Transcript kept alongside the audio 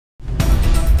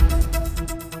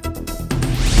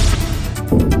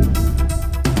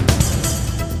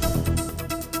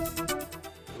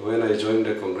I joined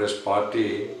the Congress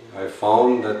party, I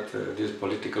found that this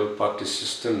political party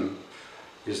system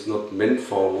is not meant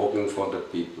for working for the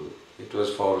people. It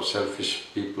was for selfish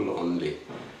people only.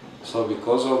 So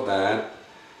because of that,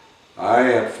 I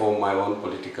had formed my own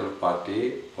political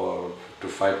party to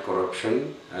fight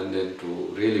corruption and then to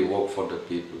really work for the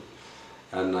people.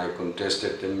 And I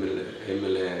contested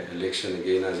MLA election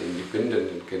again as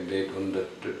independent candidate on the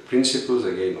principles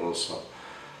again also.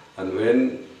 And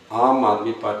when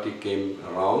AAP party came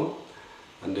around,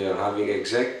 and they are having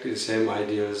exactly the same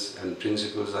ideas and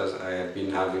principles as I have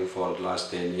been having for the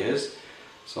last 10 years.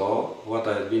 So what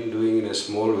I have been doing in a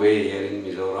small way here in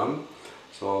Mizoram,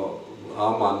 so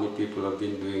AAP people have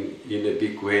been doing in a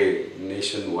big way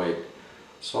nationwide.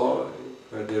 So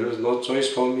there was no choice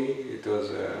for me. It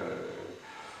was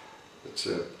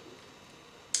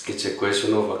it's a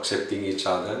question of accepting each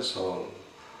other. So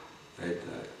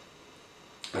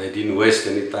I didn't waste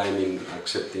any time in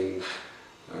accepting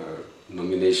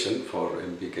nomination for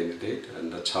MP candidate,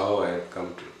 and that's how I have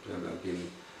come to have been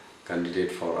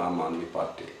candidate for AAP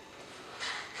party.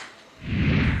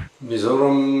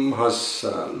 Mizoram has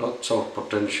lots of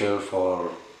potential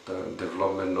for the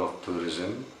development of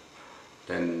tourism,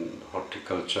 then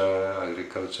horticulture,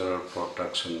 agricultural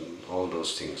products and all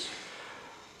those things.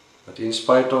 But in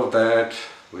spite of that,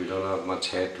 we don't have much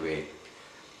headway.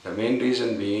 The main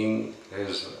reason being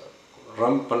is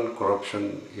rampant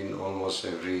corruption in almost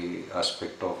every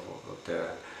aspect of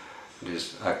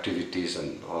these activities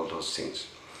and all those things.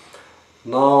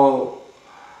 Now,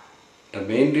 the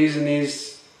main reason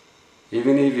is,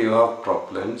 even if you have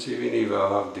problems, even if you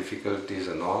have difficulties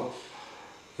and all,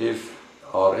 if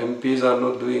our MPs are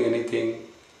not doing anything,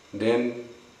 then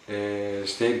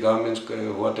state governments,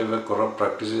 whatever corrupt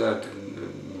practices are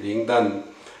being done,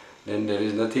 then there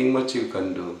is nothing much you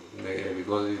can do,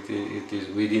 because it is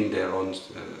within their own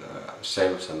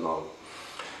selves and all.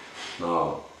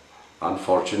 Now,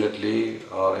 unfortunately,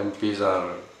 our MPs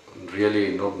are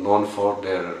really not known for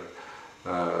their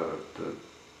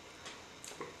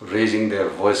raising their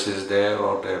voices there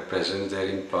or their presence there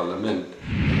in Parliament.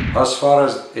 As far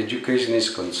as education is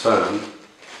concerned,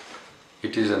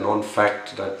 it is a known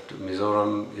fact that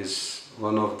Mizoram is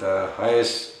one of the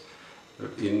highest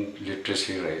in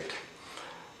literacy rate.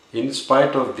 In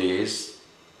spite of this,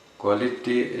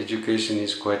 quality education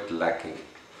is quite lacking.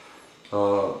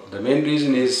 The main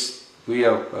reason is you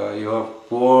have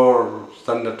poor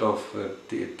standard of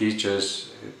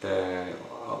teachers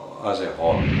as a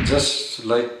whole. Just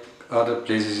like other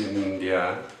places in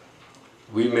India,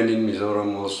 women in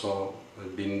Mizoram also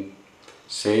have been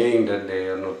saying that they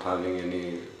are not having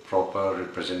any proper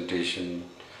representation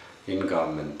in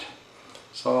government.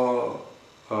 So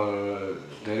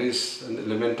there is an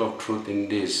element of truth in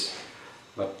this,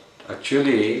 but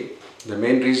actually the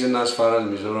main reason as far as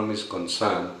Mizoram is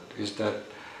concerned is that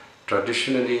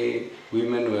traditionally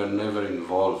women were never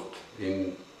involved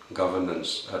in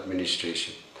governance,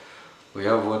 administration. We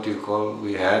had what we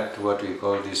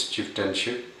call this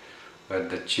chieftainship, where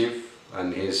the chief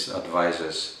and his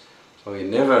advisors. So we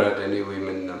never had any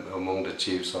women among the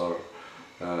chiefs or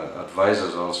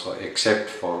advisors also, except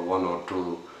for one or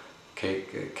two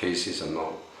cases and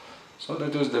all. So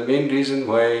that was the main reason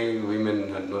why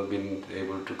women had not been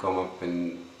able to come up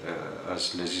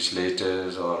as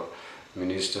legislators or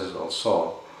ministers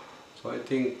also. So I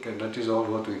think that is all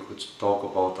what we could talk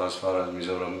about as far as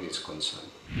Mizoram is concerned.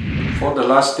 For the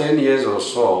last 10 years or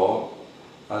so,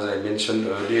 as I mentioned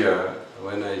earlier,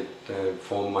 when I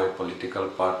formed my political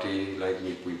party like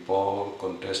Mipuipo,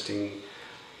 contesting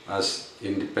as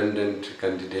independent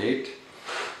candidate,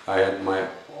 I had my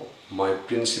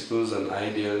principles and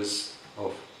ideals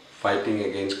of fighting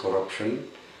against corruption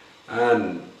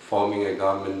and forming a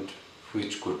government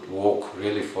which could work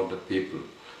really for the people,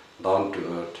 down to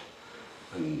earth.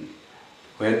 And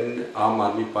when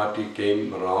AAP party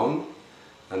came around,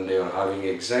 and they were having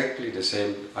exactly the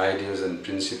same ideas and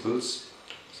principles,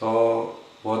 so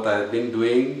what I have been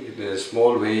doing in a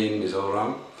small way in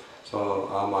Mizoram, so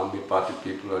AAP party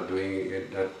people are doing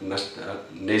it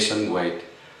nationwide.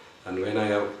 And when I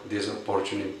have this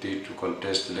opportunity to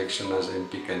contest election as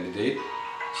MP candidate,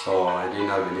 so I didn't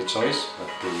have any choice but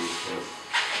to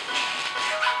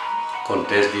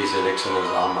contest this election as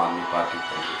AAP party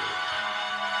candidate.